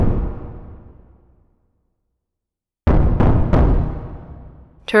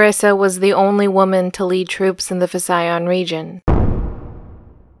Teresa was the only woman to lead troops in the Visayan region.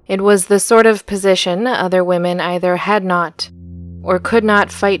 It was the sort of position other women either had not or could not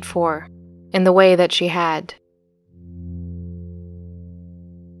fight for in the way that she had.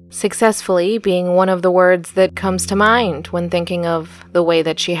 Successfully being one of the words that comes to mind when thinking of the way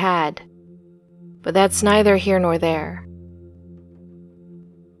that she had. But that's neither here nor there.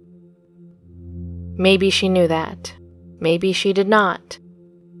 Maybe she knew that. Maybe she did not.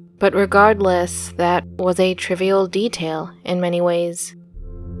 But regardless, that was a trivial detail in many ways.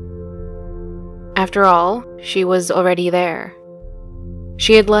 After all, she was already there.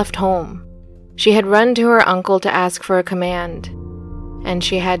 She had left home. She had run to her uncle to ask for a command, and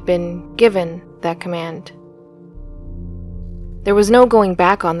she had been given that command. There was no going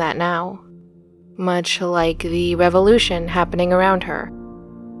back on that now, much like the revolution happening around her.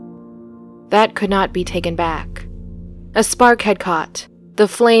 That could not be taken back. A spark had caught. The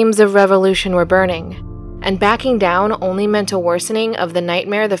flames of revolution were burning, and backing down only meant a worsening of the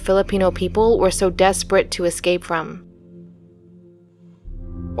nightmare the Filipino people were so desperate to escape from.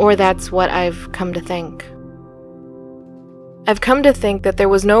 Or that's what I've come to think. I've come to think that there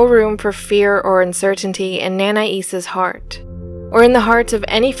was no room for fear or uncertainty in Nana Isa's heart, or in the heart of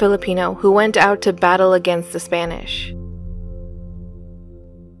any Filipino who went out to battle against the Spanish.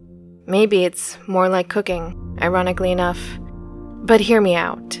 Maybe it's more like cooking, ironically enough, but hear me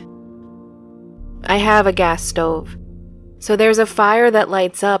out. I have a gas stove, so there's a fire that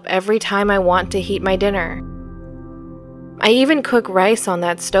lights up every time I want to heat my dinner. I even cook rice on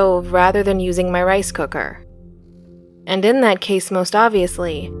that stove rather than using my rice cooker. And in that case, most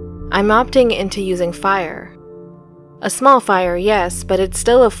obviously, I'm opting into using fire. A small fire, yes, but it's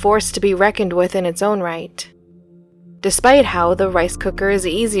still a force to be reckoned with in its own right. Despite how the rice cooker is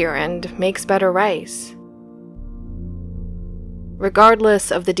easier and makes better rice.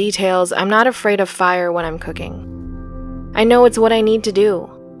 Regardless of the details, I'm not afraid of fire when I'm cooking. I know it's what I need to do.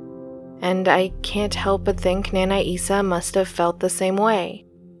 And I can't help but think Nana Isa must have felt the same way.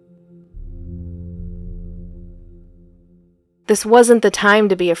 This wasn't the time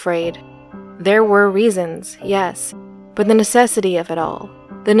to be afraid. There were reasons, yes, but the necessity of it all,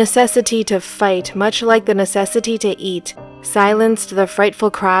 the necessity to fight, much like the necessity to eat, silenced the frightful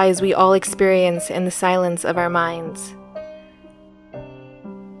cries we all experience in the silence of our minds.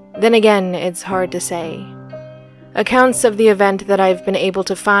 Then again, it's hard to say. Accounts of the event that I've been able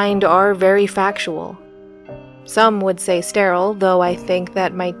to find are very factual. Some would say sterile, though I think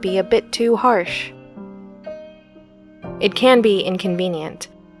that might be a bit too harsh. It can be inconvenient,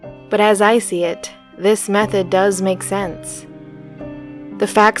 but as I see it, this method does make sense. The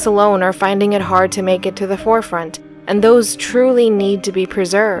facts alone are finding it hard to make it to the forefront, and those truly need to be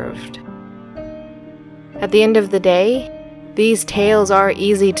preserved. At the end of the day, these tales are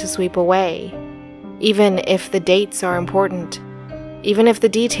easy to sweep away, even if the dates are important, even if the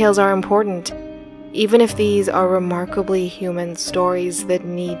details are important, even if these are remarkably human stories that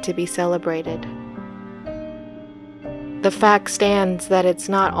need to be celebrated. The fact stands that it's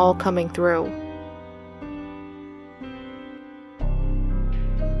not all coming through.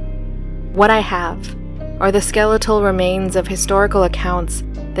 What I have are the skeletal remains of historical accounts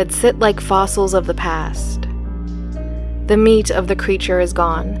that sit like fossils of the past. The meat of the creature is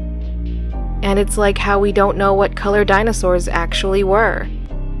gone. And it's like how we don't know what color dinosaurs actually were.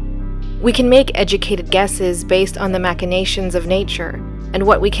 We can make educated guesses based on the machinations of nature and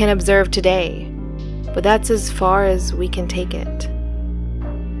what we can observe today, but that's as far as we can take it.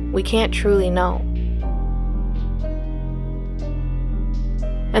 We can't truly know.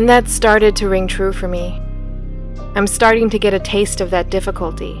 And that started to ring true for me. I'm starting to get a taste of that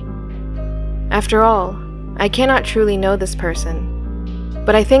difficulty. After all, I cannot truly know this person,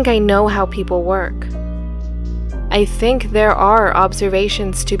 but I think I know how people work. I think there are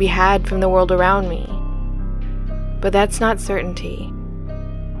observations to be had from the world around me, but that's not certainty.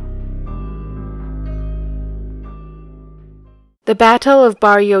 The Battle of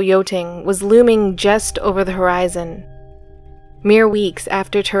Barrio Yoting was looming just over the horizon, mere weeks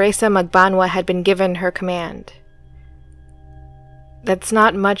after Teresa Magbanua had been given her command. That's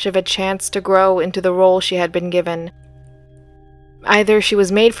not much of a chance to grow into the role she had been given. Either she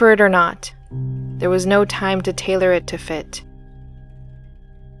was made for it or not. There was no time to tailor it to fit.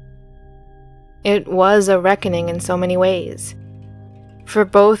 It was a reckoning in so many ways, for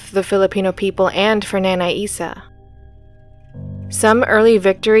both the Filipino people and for Nana Isa. Some early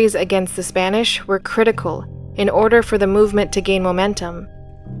victories against the Spanish were critical in order for the movement to gain momentum.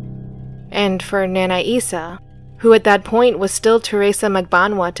 And for Nana Isa, who at that point was still Teresa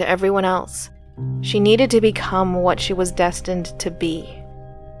Magbanua to everyone else, she needed to become what she was destined to be.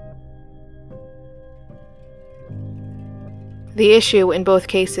 The issue in both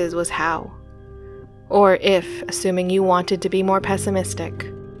cases was how. Or if, assuming you wanted to be more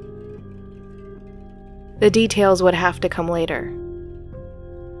pessimistic. The details would have to come later.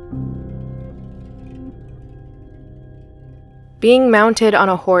 Being mounted on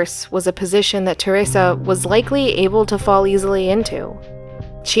a horse was a position that Teresa was likely able to fall easily into.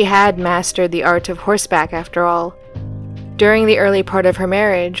 She had mastered the art of horseback, after all. During the early part of her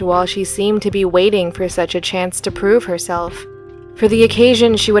marriage, while she seemed to be waiting for such a chance to prove herself, for the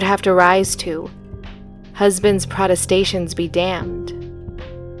occasion she would have to rise to, husband's protestations be damned.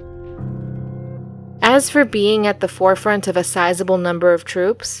 As for being at the forefront of a sizable number of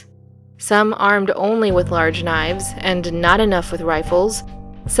troops, some armed only with large knives and not enough with rifles,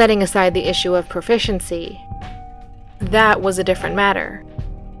 setting aside the issue of proficiency, that was a different matter.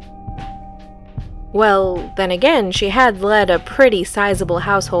 Well, then again, she had led a pretty sizable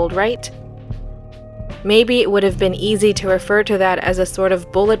household, right? Maybe it would have been easy to refer to that as a sort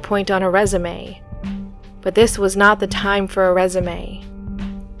of bullet point on a resume. But this was not the time for a resume.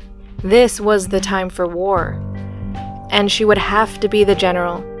 This was the time for war, and she would have to be the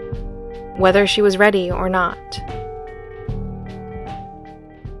general, whether she was ready or not.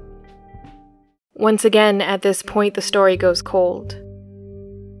 Once again, at this point, the story goes cold.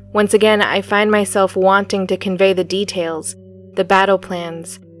 Once again, I find myself wanting to convey the details, the battle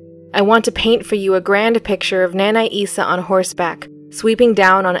plans. I want to paint for you a grand picture of Nana Isa on horseback, sweeping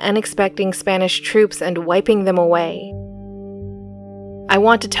down on unexpected Spanish troops and wiping them away. I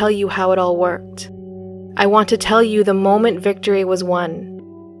want to tell you how it all worked. I want to tell you the moment victory was won.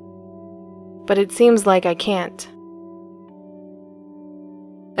 But it seems like I can't.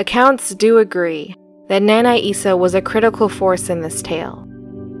 Accounts do agree that Nana Isa was a critical force in this tale,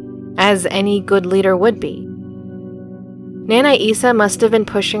 as any good leader would be. Nana Isa must have been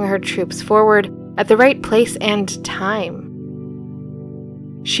pushing her troops forward at the right place and time.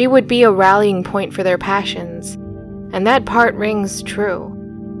 She would be a rallying point for their passions, and that part rings true.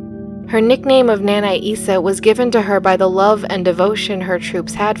 Her nickname of Nana Isa was given to her by the love and devotion her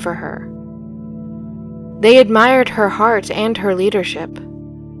troops had for her. They admired her heart and her leadership.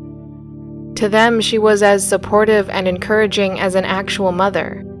 To them, she was as supportive and encouraging as an actual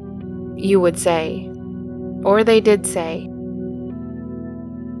mother, you would say, or they did say.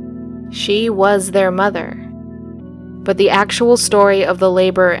 She was their mother, but the actual story of the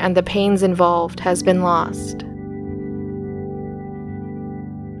labor and the pains involved has been lost.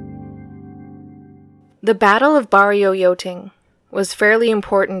 The Battle of Barrio Yoting was fairly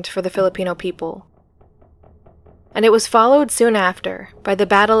important for the Filipino people, and it was followed soon after by the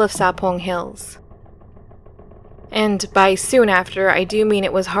Battle of Sapong Hills. And by soon after, I do mean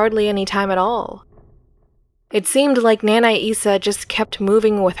it was hardly any time at all. It seemed like Nana Isa just kept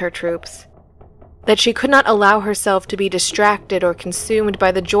moving with her troops, that she could not allow herself to be distracted or consumed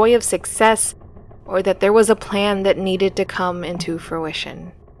by the joy of success, or that there was a plan that needed to come into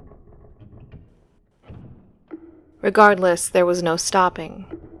fruition. Regardless, there was no stopping.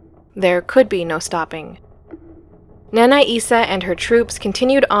 There could be no stopping. Nana Isa and her troops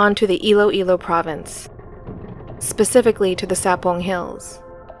continued on to the Iloilo province, specifically to the Sapong Hills,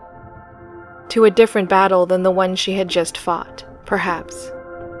 to a different battle than the one she had just fought, perhaps.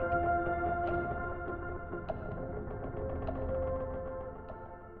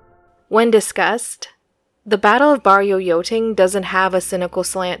 When discussed, the Battle of Barrio Yoting doesn't have a cynical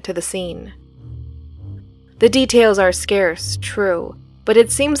slant to the scene. The details are scarce, true, but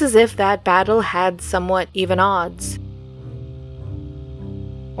it seems as if that battle had somewhat even odds.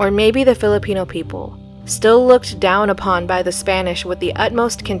 Or maybe the Filipino people, still looked down upon by the Spanish with the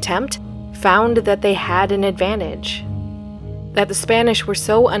utmost contempt, found that they had an advantage. That the Spanish were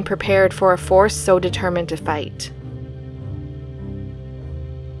so unprepared for a force so determined to fight.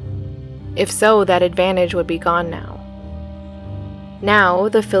 If so, that advantage would be gone now. Now,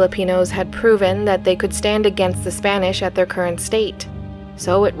 the Filipinos had proven that they could stand against the Spanish at their current state,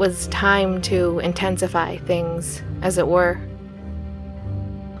 so it was time to intensify things, as it were.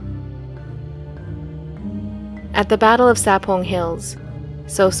 At the Battle of Sapong Hills,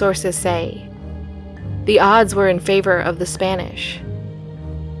 so sources say, the odds were in favor of the Spanish.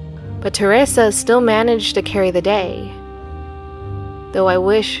 But Teresa still managed to carry the day, though I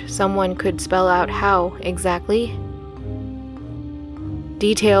wish someone could spell out how exactly.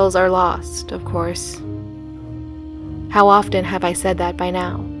 Details are lost, of course. How often have I said that by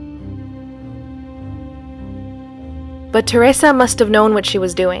now? But Teresa must have known what she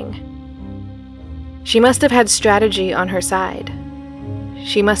was doing. She must have had strategy on her side.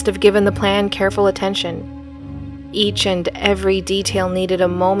 She must have given the plan careful attention. Each and every detail needed a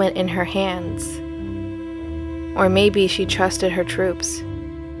moment in her hands. Or maybe she trusted her troops.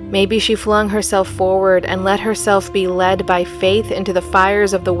 Maybe she flung herself forward and let herself be led by faith into the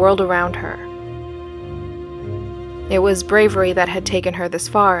fires of the world around her. It was bravery that had taken her this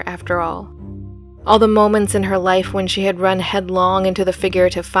far, after all. All the moments in her life when she had run headlong into the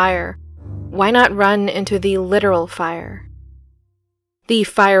figurative fire, why not run into the literal fire? The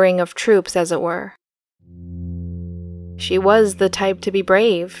firing of troops, as it were. She was the type to be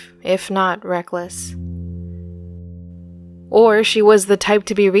brave, if not reckless. Or she was the type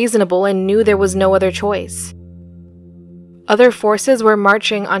to be reasonable and knew there was no other choice. Other forces were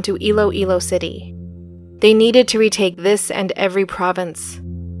marching onto Iloilo City. They needed to retake this and every province.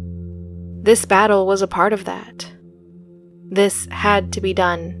 This battle was a part of that. This had to be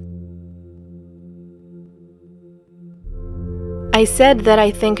done. I said that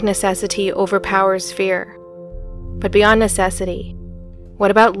I think necessity overpowers fear. But beyond necessity,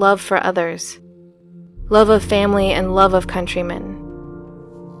 what about love for others? Love of family and love of countrymen?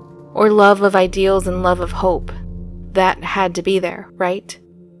 Or love of ideals and love of hope? That had to be there, right?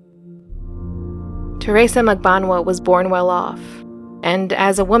 Teresa Magbanua was born well off, and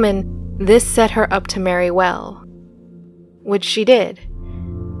as a woman, this set her up to marry well. Which she did,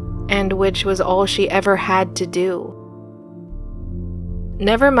 and which was all she ever had to do.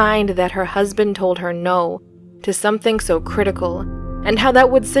 Never mind that her husband told her no to something so critical, and how that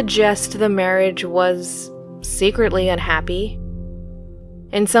would suggest the marriage was secretly unhappy.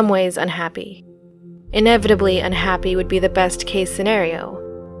 In some ways unhappy. Inevitably unhappy would be the best case scenario,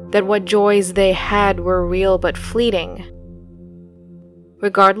 that what joys they had were real but fleeting.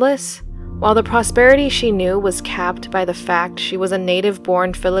 Regardless, while the prosperity she knew was capped by the fact she was a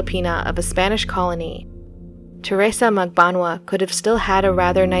native-born Filipina of a Spanish colony, Teresa Magbanua could have still had a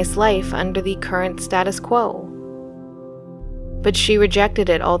rather nice life under the current status quo. But she rejected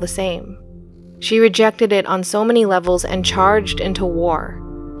it all the same. She rejected it on so many levels and charged into war,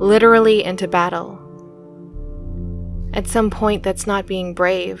 literally into battle. At some point, that's not being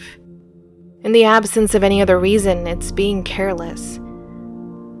brave. In the absence of any other reason, it's being careless.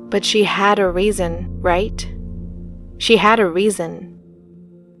 But she had a reason, right? She had a reason.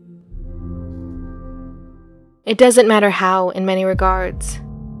 It doesn't matter how, in many regards.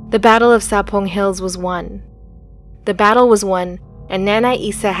 The Battle of Sapong Hills was won. The battle was won, and Nanay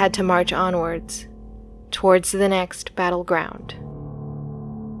Isa had to march onwards, towards the next battleground.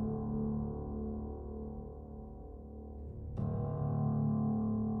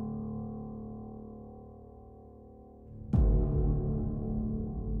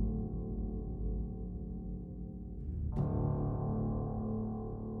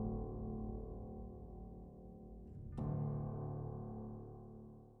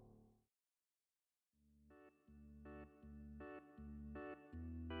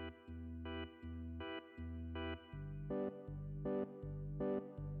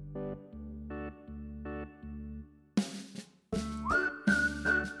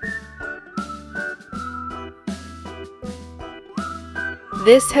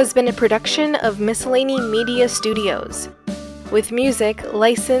 This has been a production of Miscellany Media Studios, with music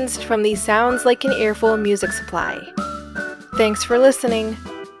licensed from the Sounds Like an Earful music supply. Thanks for listening.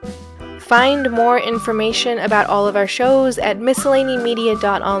 Find more information about all of our shows at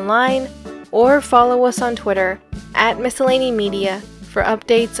miscellanymedia.online or follow us on Twitter @miscellanymedia for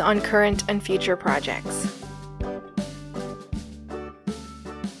updates on current and future projects.